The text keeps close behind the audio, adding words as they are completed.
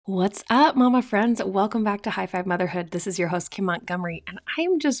What's up, mama friends? Welcome back to High Five Motherhood. This is your host, Kim Montgomery, and I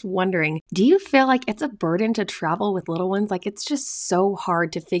am just wondering, do you feel like it's a burden to travel with little ones? Like it's just so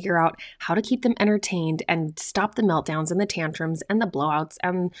hard to figure out how to keep them entertained and stop the meltdowns and the tantrums and the blowouts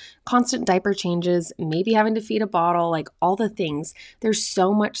and constant diaper changes, maybe having to feed a bottle, like all the things. There's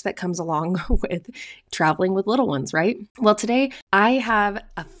so much that comes along with traveling with little ones, right? Well, today I have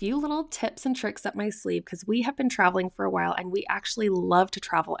a few little tips and tricks up my sleeve because we have been traveling for a while and we actually love to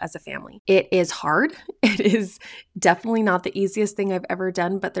travel as a family. It is hard. It is definitely not the easiest thing I've ever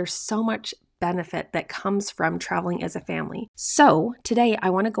done, but there's so much benefit that comes from traveling as a family. So today I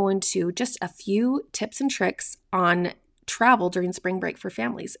want to go into just a few tips and tricks on travel during spring break for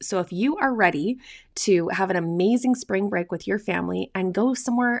families. So if you are ready to have an amazing spring break with your family and go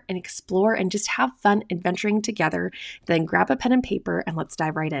somewhere and explore and just have fun adventuring together, then grab a pen and paper and let's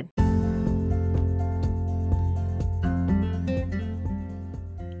dive right in.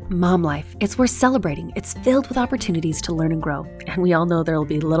 Mom life, it's worth celebrating. It's filled with opportunities to learn and grow, and we all know there will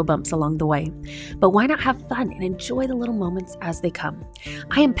be little bumps along the way. But why not have fun and enjoy the little moments as they come?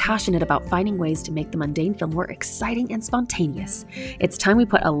 I am passionate about finding ways to make the mundane feel more exciting and spontaneous. It's time we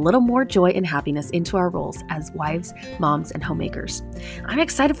put a little more joy and happiness into our roles as wives, moms, and homemakers. I'm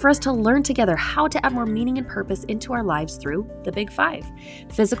excited for us to learn together how to add more meaning and purpose into our lives through the Big Five: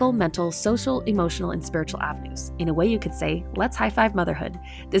 physical, mental, social, emotional, and spiritual avenues. In a way you could say, let's high five motherhood.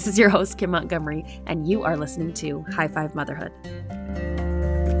 This is your host, Kim Montgomery, and you are listening to High Five Motherhood.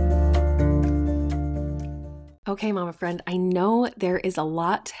 Okay, mama friend, I know there is a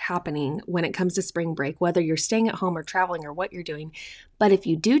lot happening when it comes to spring break, whether you're staying at home or traveling or what you're doing. But if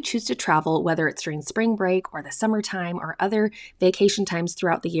you do choose to travel, whether it's during spring break or the summertime or other vacation times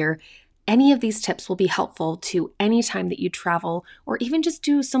throughout the year, any of these tips will be helpful to any time that you travel or even just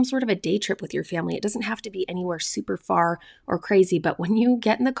do some sort of a day trip with your family. It doesn't have to be anywhere super far or crazy, but when you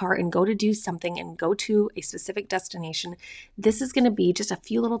get in the car and go to do something and go to a specific destination, this is going to be just a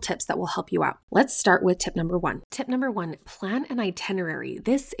few little tips that will help you out. Let's start with tip number one. Tip number one, plan an itinerary.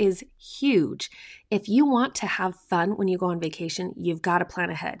 This is huge. If you want to have fun when you go on vacation, you've got to plan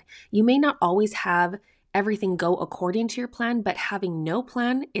ahead. You may not always have everything go according to your plan, but having no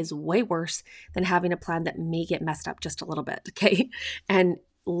plan is way worse than having a plan that may get messed up just a little bit, okay? And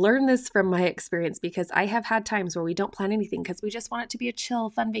learn this from my experience because I have had times where we don't plan anything because we just want it to be a chill,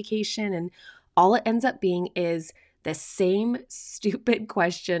 fun vacation, and all it ends up being is the same stupid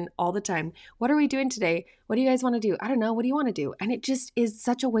question all the time. What are we doing today? What do you guys want to do? I don't know. What do you want to do? And it just is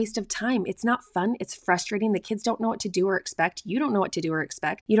such a waste of time. It's not fun. It's frustrating. The kids don't know what to do or expect. You don't know what to do or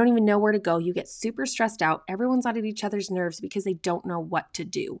expect. You don't even know where to go. You get super stressed out. Everyone's on each other's nerves because they don't know what to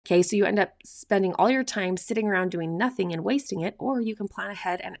do. Okay, so you end up spending all your time sitting around doing nothing and wasting it, or you can plan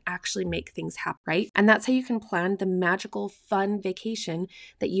ahead and actually make things happen, right? And that's how you can plan the magical, fun vacation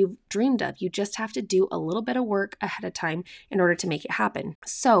that you've dreamed of. You just have to do a little bit of work ahead of time in order to make it happen.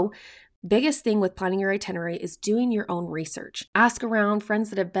 So biggest thing with planning your itinerary is doing your own research. Ask around friends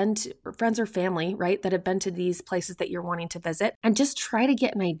that have been to, friends or family, right, that have been to these places that you're wanting to visit, and just try to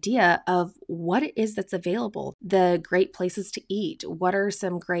get an idea of what it is that's available, the great places to eat, what are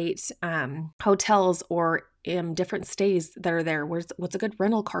some great hotels or different stays that are there. What's a good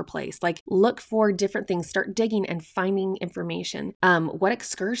rental car place? Like look for different things, start digging and finding information. What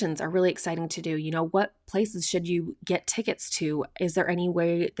excursions are really exciting to do? You know, what places should you get tickets to? Is there any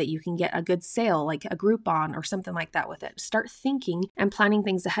way that you can get a good sale, like a Groupon or something like that with it? Start thinking and planning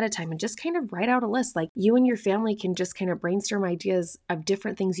things ahead of time and just kind of write out a list. Like you and your family can just kind of brainstorm ideas of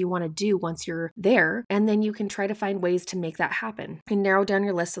different things you want to do once you're there. And then you can try to find ways to make that happen and narrow down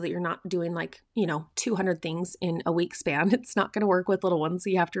your list so that you're not doing 200 things in a week span. It's not going to work with little ones. So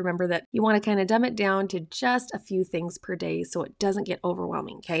you have to remember that you want to kind of dumb it down to just a few things per day so it doesn't get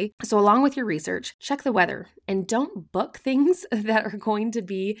overwhelming, okay? So along with your research, check the weather and don't book things that are going to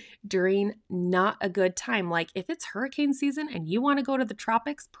be during not a good time. Like if it's hurricane season and you want to go to the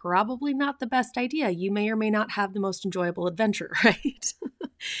tropics, probably not the best idea. You may or may not have the most enjoyable adventure, right?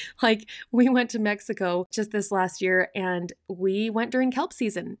 Like we went to Mexico just this last year and we went during kelp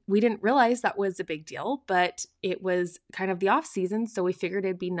season. We didn't realize that was a big deal, but it was kind of the off season. So we figured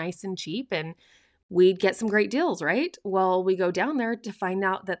it'd be nice and cheap and we'd get some great deals, right? Well, we go down there to find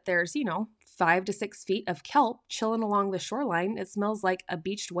out that there's, 5 to 6 feet of kelp chilling along the shoreline. It smells like a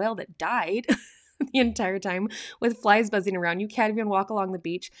beached whale that died. the entire time with flies buzzing around. You can't even walk along the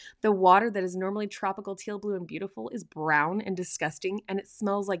beach. The water that is normally tropical teal blue and beautiful is brown and disgusting, and it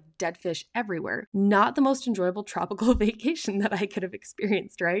smells like dead fish everywhere. Not the most enjoyable tropical vacation that I could have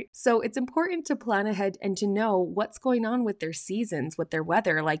experienced, right? So it's important to plan ahead and to know what's going on with their seasons, with their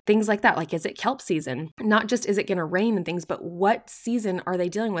weather, like things like that. Like, is it kelp season? Not just is it going to rain and things, but what season are they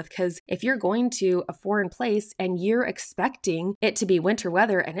dealing with? Because if you're going to a foreign place and you're expecting it to be winter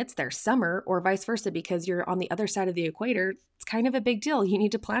weather and it's their summer, or vice versa, because you're on the other side of the equator, it's kind of a big deal. You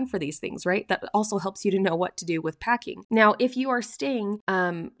need to plan for these things, right? That also helps you to know what to do with packing. Now, if you are staying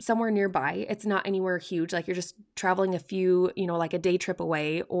somewhere nearby, it's not anywhere huge, like you're just traveling a few, like a day trip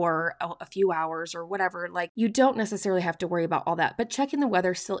away or a few hours or whatever, like you don't necessarily have to worry about all that. But checking the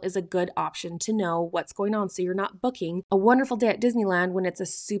weather still is a good option to know what's going on, so you're not booking a wonderful day at Disneyland when it's a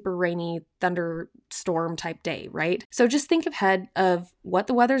super rainy thunderstorm type day, right? So just think ahead of what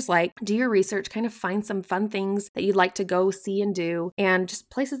the weather's like, do your research, kind of find some fun things that you'd like to go see and do, and just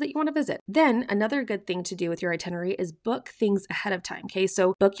places that you want to visit. Then another good thing to do with your itinerary is book things ahead of time. Okay,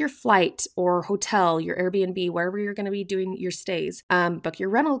 so book your flight or hotel, your Airbnb, wherever you're going to be doing your stays. Book your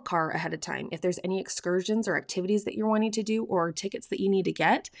rental car ahead of time. If there's any excursions or activities that you're wanting to do or tickets that you need to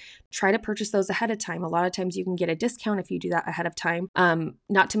get, try to purchase those ahead of time. A lot of times you can get a discount if you do that ahead of time.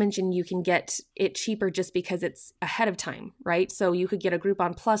 Not to mention you can get it cheaper just because it's ahead of time, right? So you could get a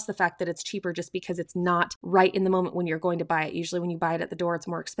Groupon plus the fact that it's cheaper just because it's not right in the moment when you're going to buy it. Usually when you buy it at the door, it's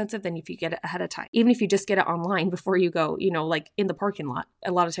more expensive than if you get it ahead of time. Even if you just get it online before you go, like in the parking lot,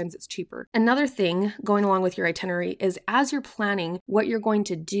 a lot of times it's cheaper. Another thing going along with your itinerary is as you're planning what you're going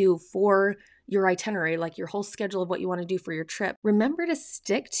to do for your itinerary, like your whole schedule of what you want to do for your trip, remember to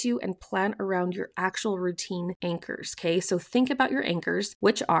stick to and plan around your actual routine anchors, okay? So think about your anchors,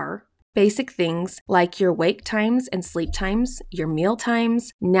 which are basic things like your wake times and sleep times, your meal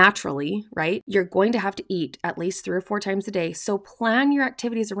times, naturally, right? You're going to have to eat at least 3 or 4 times a day. So plan your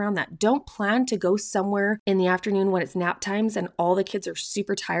activities around that. Don't plan to go somewhere in the afternoon when it's nap times and all the kids are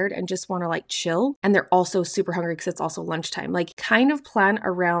super tired and just want to like chill. And they're also super hungry because it's also lunchtime. Like kind of plan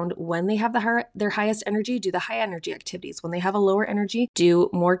around when they have their highest energy, do the high energy activities. When they have a lower energy, do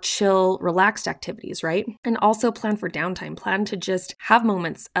more chill, relaxed activities, right? And also plan for downtime. Plan to just have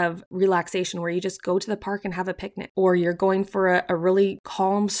moments of relaxation where you just go to the park and have a picnic, or you're going for a really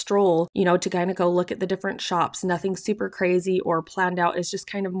calm stroll, to kind of go look at the different shops. Nothing super crazy or planned out. It's just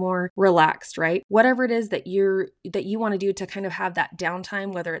kind of more relaxed, right? Whatever it is that you want to do to kind of have that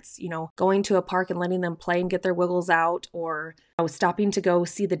downtime, whether it's, going to a park and letting them play and get their wiggles out, or stopping to go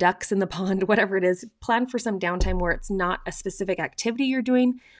see the ducks in the pond, whatever it is, plan for some downtime where it's not a specific activity you're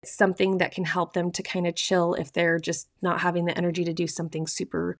doing. It's something that can help them to kind of chill if they're just not having the energy to do something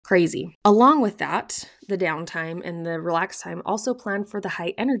super crazy. Along with that, the downtime and the relaxed time, also plan for the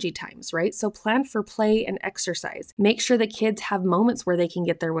high energy times, right? So plan for play and exercise. Make sure the kids have moments where they can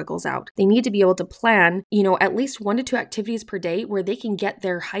get their wiggles out. They need to be able to plan, at least 1 to 2 activities per day where they can get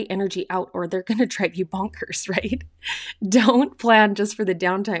their high energy out, or they're going to drive you bonkers, right? Don't plan just for the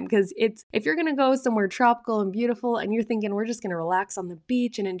downtime, because if you're going to go somewhere tropical and beautiful and you're thinking we're just going to relax on the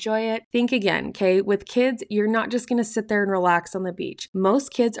beach and enjoy it, think again, okay? With kids, you're not just going to sit there and relax on the beach.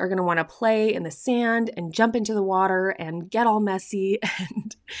 Most kids are going to want to play in the sand and jump into the water and get all messy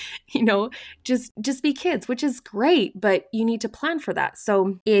and, just be kids, which is great, but you need to plan for that.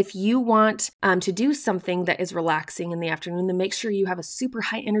 So if you want to do something that is relaxing in the afternoon, then make sure you have a super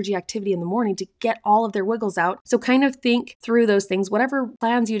high energy activity in the morning to get all of their wiggles out. So kind of think through those things. Whatever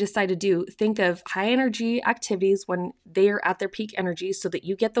plans you decide to do, think of high energy activities when they are at their peak energy so that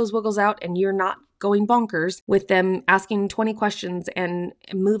you get those wiggles out and you're not going bonkers with them asking 20 questions and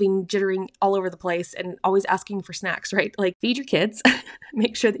moving, jittering all over the place and always asking for snacks, right? Like feed your kids,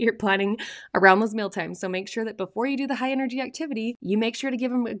 make sure that you're planning around those meal times. So make sure that before you do the high energy activity, you make sure to give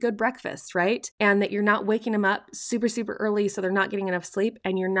them a good breakfast, right? And that you're not waking them up super, super early so they're not getting enough sleep,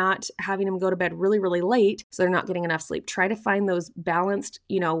 and you're not having them go to bed really, really late so they're not getting enough sleep. Try to find those balanced,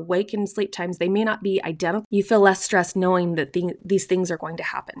 wake and sleep times. They may not be identical. You feel less stressed knowing that these things are going to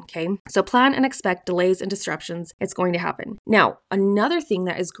happen, okay? So plan and expect delays and disruptions. It's going to happen. Now, another thing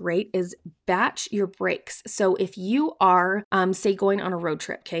that is great is batch your breaks. So if you are, say, going on a road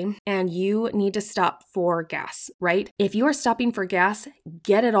trip, okay, and you need to stop for gas, right? If you are stopping for gas,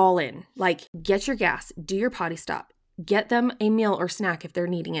 get it all in. Like, get your gas, do your potty stop. Get them a meal or snack if they're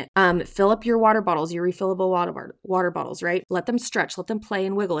needing it. Fill up your water bottles, your refillable water bottles, right? Let them stretch, let them play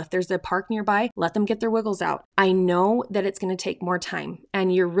and wiggle. If there's a park nearby, let them get their wiggles out. I know that it's going to take more time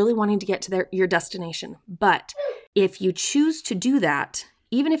and you're really wanting to get to your destination. But if you choose to do that,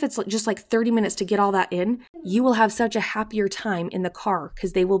 even if it's just like 30 minutes to get all that in, you will have such a happier time in the car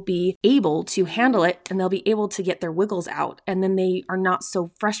because they will be able to handle it and they'll be able to get their wiggles out. And then they are not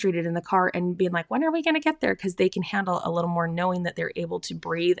so frustrated in the car and being like, when are we going to get there? Because they can handle a little more knowing that they're able to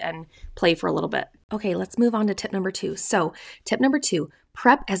breathe and play for a little bit. Okay, let's move on to tip number 2. So tip number 2,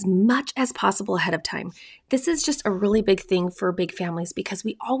 prep as much as possible ahead of time. This is just a really big thing for big families because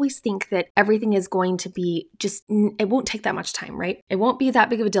we always think that everything is going to be it won't take that much time, right? It won't be that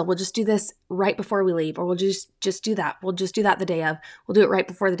big of a deal. We'll just do this right before we leave, or we'll just do that. We'll just do that the day of. We'll do it right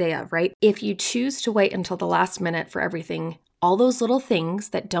before the day of, right? If you choose to wait until the last minute for everything, all those little things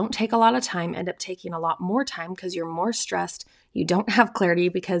that don't take a lot of time end up taking a lot more time because you're more stressed. You don't have clarity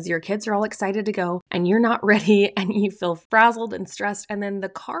because your kids are all excited to go and you're not ready and you feel frazzled and stressed. And then the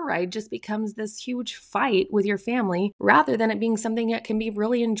car ride just becomes this huge fight with your family rather than it being something that can be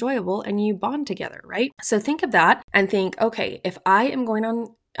really enjoyable and you bond together, right? So think of that and think, okay, if I am going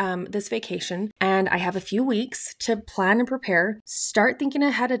on this vacation and I have a few weeks to plan and prepare, start thinking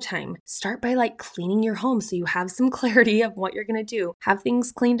ahead of time. Start by like cleaning your home so you have some clarity of what you're going to do. Have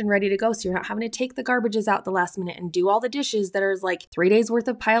things cleaned and ready to go so you're not having to take the garbages out the last minute and do all the dishes that are like 3 days worth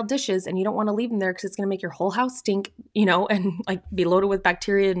of piled dishes and you don't want to leave them there because it's going to make your whole house stink, and like be loaded with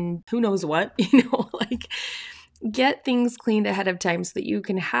bacteria and who knows what, like get things cleaned ahead of time so that you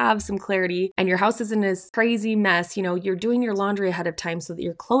can have some clarity and your house isn't this crazy mess. You're doing your laundry ahead of time so that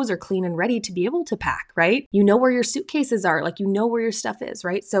your clothes are clean and ready to be able to pack, right? You know where your suitcases are, like you know where your stuff is,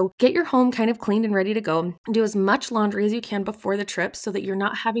 right? So get your home kind of cleaned and ready to go. Do as much laundry as you can before the trip so that you're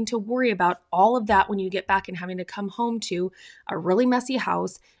not having to worry about all of that when you get back and having to come home to a really messy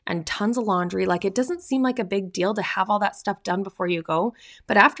house and tons of laundry. Like it doesn't seem like a big deal to have all that stuff done before you go.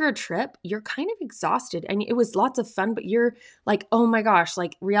 But after a trip, you're kind of exhausted and it was lots of fun, but you're like, oh my gosh,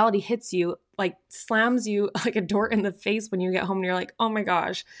 like reality hits you, like slams you like a door in the face when you get home and you're like, oh my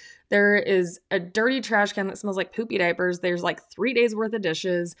gosh, there is a dirty trash can that smells like poopy diapers. There's like 3 days worth of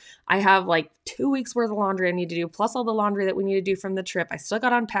dishes. I have like 2 weeks worth of laundry I need to do, plus all the laundry that we need to do from the trip. I still got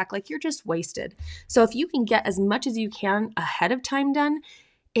to unpack. Like you're just wasted. So if you can get as much as you can ahead of time done,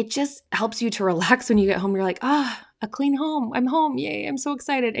 it just helps you to relax when you get home. You're like, a clean home. I'm home. Yay. I'm so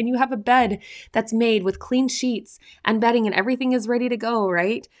excited. And you have a bed that's made with clean sheets and bedding and everything is ready to go,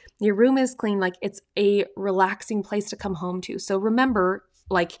 right? Your room is clean. Like it's a relaxing place to come home to. So remember,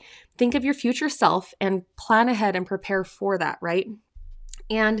 like think of your future self and plan ahead and prepare for that, right?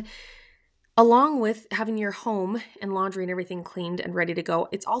 And along with having your home and laundry and everything cleaned and ready to go,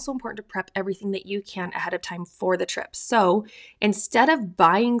 it's also important to prep everything that you can ahead of time for the trip. So instead of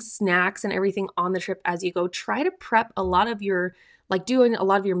buying snacks and everything on the trip as you go, try to prep a lot of your, like doing a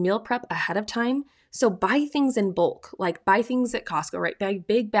lot of your meal prep ahead of time. So buy things in bulk, like buy things at Costco, right? Buy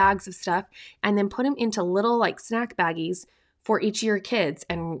big bags of stuff and then put them into little like snack baggies for each of your kids.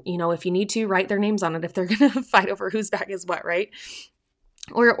 And, if you need to, write their names on it if they're going to fight over whose bag is what, right?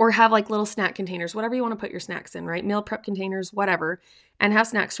 Or have like little snack containers, whatever you want to put your snacks in, right? Meal prep containers, whatever, and have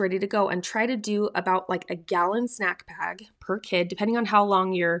snacks ready to go. And try to do about like a gallon snack bag per kid, depending on how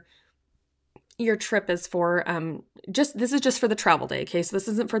long your trip is for. This is just for the travel day, okay? So this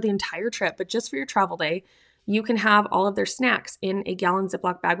isn't for the entire trip, but just for your travel day, you can have all of their snacks in a gallon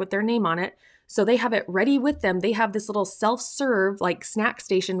Ziploc bag with their name on it. So they have it ready with them. They have this little self-serve like snack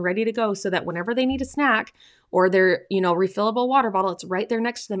station ready to go so that whenever they need a snack or their, refillable water bottle, it's right there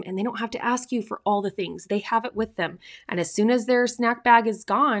next to them and they don't have to ask you for all the things. They have it with them. And as soon as their snack bag is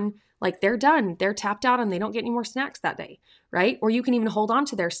gone, like they're done, they're tapped out and they don't get any more snacks that day, right? Or you can even hold on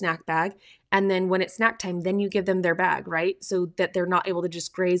to their snack bag and then when it's snack time, then you give them their bag, right? So that they're not able to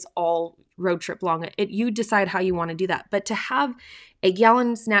just graze all road trip long. You decide how you want to do that. But to have a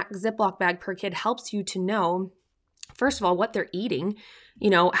gallon snack Ziploc bag per kid helps you to know, first of all, what they're eating,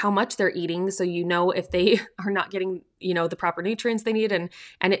 how much they're eating. So if they are not getting, the proper nutrients they need. And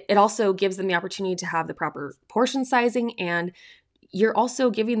it also gives them the opportunity to have the proper portion sizing. And you're also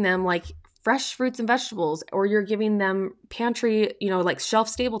giving them like fresh fruits and vegetables, or you're giving them pantry, like shelf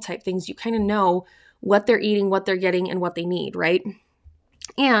stable type things. You kind of know what they're eating, what they're getting, and what they need, right?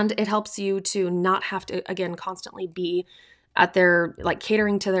 And it helps you to not have to, again, constantly be at their, like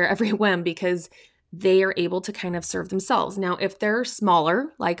catering to their every whim because they are able to kind of serve themselves. Now, if they're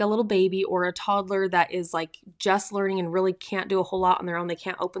smaller, like a little baby or a toddler that is like just learning and really can't do a whole lot on their own, they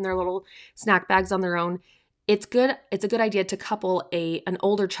can't open their little snack bags on their own, it's a good idea to couple an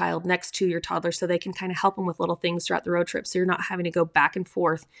older child next to your toddler so they can kind of help them with little things throughout the road trip so you're not having to go back and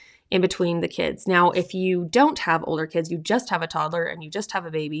forth in between the kids. Now, if you don't have older kids, you just have a toddler and you just have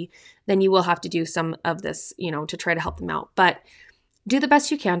a baby, then you will have to do some of this, to try to help them out. But do the best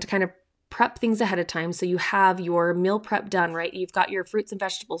you can to kind of prep things ahead of time. So you have your meal prep done, right? You've got your fruits and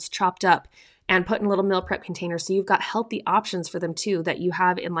vegetables chopped up and put in a little meal prep container. So you've got healthy options for them too that you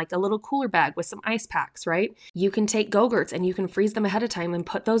have in like a little cooler bag with some ice packs, right? You can take Go-Gurts and you can freeze them ahead of time and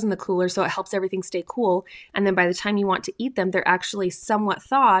put those in the cooler so it helps everything stay cool. And then by the time you want to eat them, they're actually somewhat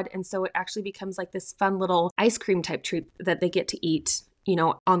thawed. And so it actually becomes like this fun little ice cream type treat that they get to eat, you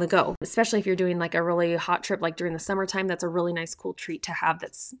know, on the go, especially if you're doing like a really hot trip, like during the summertime. That's a really nice, cool treat to have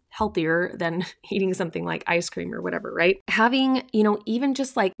that's healthier than eating something like ice cream or whatever, right? Having, you know, even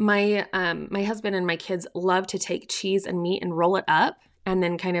just like my husband and my kids love to take cheese and meat and roll it up and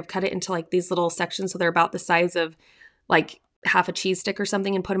then kind of cut it into like these little sections. So they're about the size of like half a cheese stick or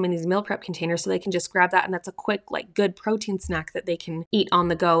something and put them in these meal prep containers so they can just grab that. And that's a quick, like good protein snack that they can eat on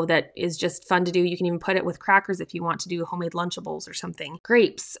the go that is just fun to do. You can even put it with crackers if you want to do homemade Lunchables or something.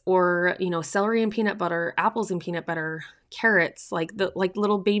 Grapes or, you know, celery and peanut butter, apples and peanut butter, carrots, like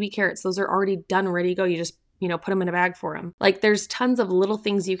little baby carrots. Those are already done, ready to go. You just, you know, put them in a bag for them. Like there's tons of little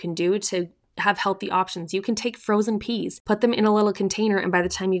things you can do to have healthy options. You can take frozen peas, put them in a little container, and by the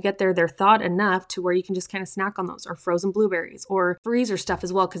time you get there, they're thawed enough to where you can just kind of snack on those, or frozen blueberries or freezer stuff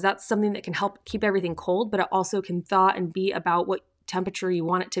as well, because that's something that can help keep everything cold, but it also can thaw and be about what temperature you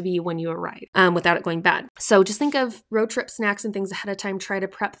want it to be when you arrive without it going bad. So just think of road trip snacks and things ahead of time. Try to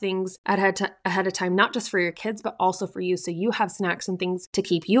prep things ahead of time, not just for your kids, but also for you. So you have snacks and things to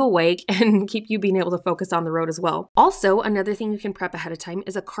keep you awake and keep you being able to focus on the road as well. Also, another thing you can prep ahead of time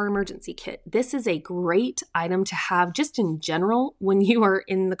is a car emergency kit. This is a great item to have just in general when you are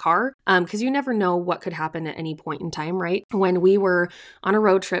in the car, because you never know what could happen at any point in time, right? When we were on a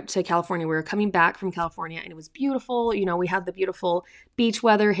road trip to California, we were coming back from California and it was beautiful. You know, we had the beautiful beach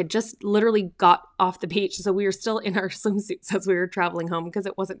weather, had just literally got off the beach. So we were still in our swimsuits as we were traveling home because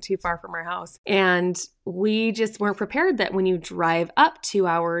it wasn't too far from our house. And we just weren't prepared that when you drive up 2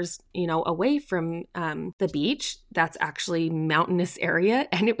 hours, you know, away from the beach, that's actually mountainous area.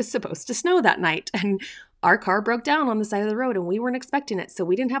 And it was supposed to snow that night. And our car broke down on the side of the road and we weren't expecting it. So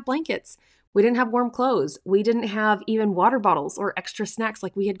we didn't have blankets. We didn't have warm clothes. We didn't have even water bottles or extra snacks.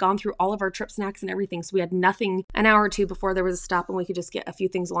 Like we had gone through all of our trip snacks and everything. So we had nothing an hour or two before there was a stop and we could just get a few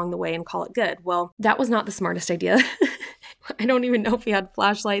things along the way and call it good. Well, that was not the smartest idea. I don't even know if we had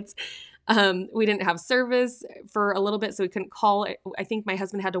flashlights. We didn't have service for a little bit, so we couldn't call. I think my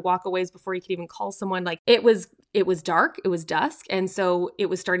husband had to walk a ways before he could even call someone. Like it was dark, it was dusk, and so it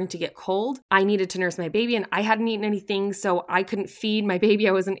was starting to get cold. I needed to nurse my baby, and I hadn't eaten anything, so I couldn't feed my baby.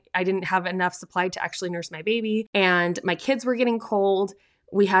 I didn't have enough supply to actually nurse my baby, and my kids were getting cold.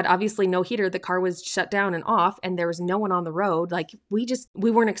 We had obviously no heater. The car was shut down and off and there was no one on the road. Like we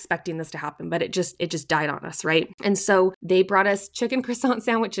weren't expecting this to happen, but it just died on us, right? And so they brought us chicken croissant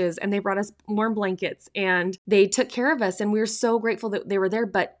sandwiches and they brought us warm blankets and they took care of us. And we were so grateful that they were there.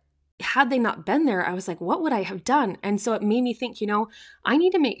 But had they not been there, I was like, what would I have done? And so it made me think, you know, I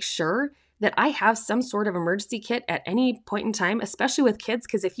need to make sure that I have some sort of emergency kit at any point in time, especially with kids.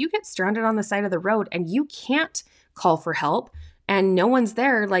 Because if you get stranded on the side of the road and you can't call for help, and no one's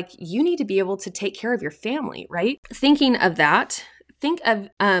there, like you need to be able to take care of your family, right? Thinking of that, think of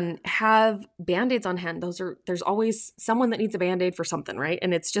have Band-Aids on hand. There's always someone that needs a Band-Aid for something, right?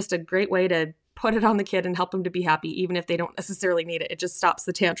 And it's just a great way to put it on the kid and help them to be happy, even if they don't necessarily need it. It just stops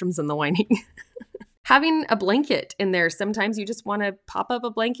the tantrums and the whining. Having a blanket in there. Sometimes you just want to pop up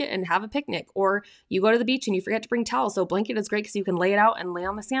a blanket and have a picnic, or you go to the beach and you forget to bring towels. So a blanket is great because you can lay it out and lay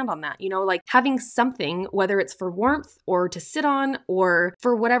on the sand on that. You know, like having something, whether it's for warmth or to sit on or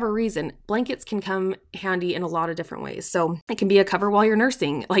for whatever reason, blankets can come handy in a lot of different ways. So it can be a cover while you're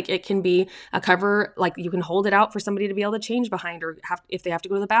nursing. Like it can be a cover, like you can hold it out for somebody to be able to change behind, or if they have to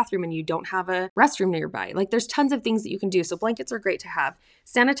go to the bathroom and you don't have a restroom nearby. Like there's tons of things that you can do. So blankets are great to have.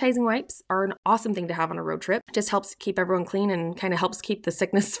 Sanitizing wipes are an awesome thing to have on a road trip. It just helps keep everyone clean and kind of helps keep the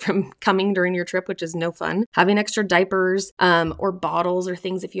sickness from coming during your trip, which is no fun. Having extra diapers or bottles or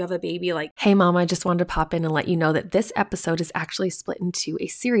things if you have a baby. Like, hey mom, I just wanted to pop in and let you know that this episode is actually split into a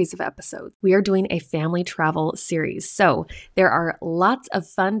series of episodes. We are doing a family travel series. So there are lots of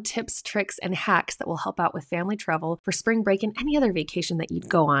fun tips, tricks, and hacks that will help out with family travel for spring break and any other vacation that you'd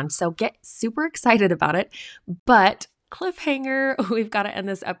go on. So get super excited about it. But cliffhanger, we've got to end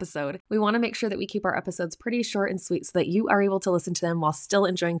this episode. We want to make sure that we keep our episodes pretty short and sweet so that you are able to listen to them while still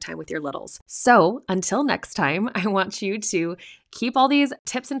enjoying time with your littles. So until next time, I want you to keep all these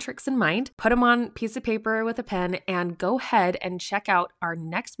tips and tricks in mind, put them on a piece of paper with a pen, and go ahead and check out our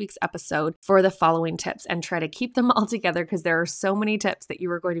next week's episode for the following tips and try to keep them all together because there are so many tips that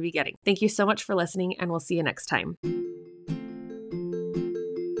you are going to be getting. Thank you so much for listening, and we'll see you next time.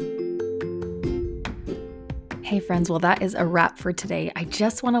 Hey friends, well, that is a wrap for today. I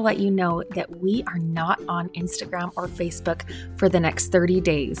just want to let you know that we are not on Instagram or Facebook for the next 30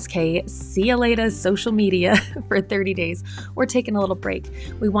 days, okay? See you later, social media for 30 days. We're taking a little break.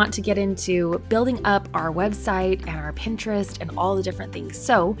 We want to get into building up our website and our Pinterest and all the different things.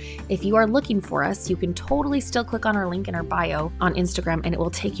 So if you are looking for us, you can totally still click on our link in our bio on Instagram and it will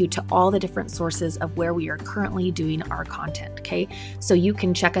take you to all the different sources of where we are currently doing our content, okay? So you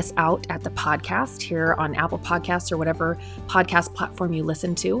can check us out at the podcast here on Apple Podcasts or whatever podcast platform you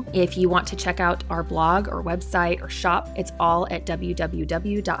listen to. If you want to check out our blog or website or shop, it's all at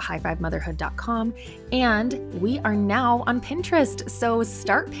www.high5motherhood.com. And we are now on Pinterest. So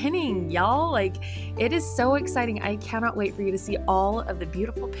start pinning, y'all. Like, it is so exciting. I cannot wait for you to see all of the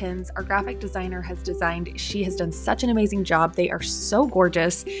beautiful pins our graphic designer has designed. She has done such an amazing job. They are so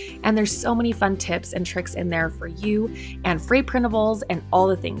gorgeous. And there's so many fun tips and tricks in there for you and free printables and all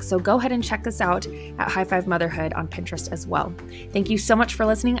the things. So go ahead and check this out at High Five Motherhood on Pinterest as well. Thank you so much for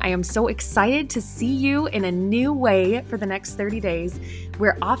listening. I am so excited to see you in a new way for the next 30 days.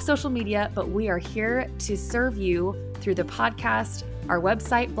 We're off social media, but we are here to serve you through the podcast, our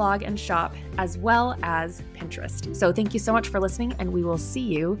website, blog, and shop, as well as Pinterest. So thank you so much for listening, and we will see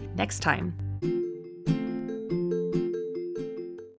you next time.